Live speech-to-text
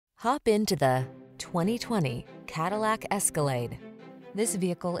Hop into the 2020 Cadillac Escalade. This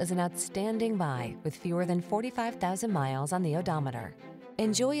vehicle is an outstanding buy with fewer than 45,000 miles on the odometer.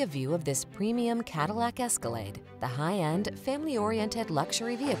 Enjoy a view of this premium Cadillac Escalade, the high-end, family-oriented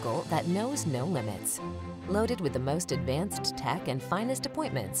luxury vehicle that knows no limits. Loaded with the most advanced tech and finest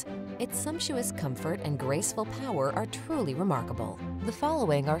appointments, its sumptuous comfort and graceful power are truly remarkable. The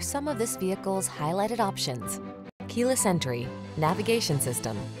following are some of this vehicle's highlighted options: keyless entry, navigation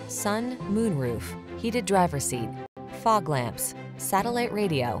system, sun, moonroof, heated driver's seat, fog lamps, satellite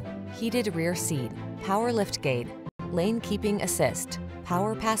radio, heated rear seat, power liftgate, lane keeping assist,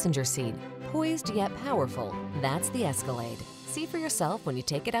 power passenger seat. Poised yet powerful, that's the Escalade. See for yourself when you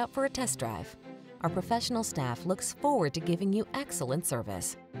take it out for a test drive. Our professional staff looks forward to giving you excellent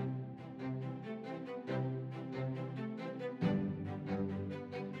service.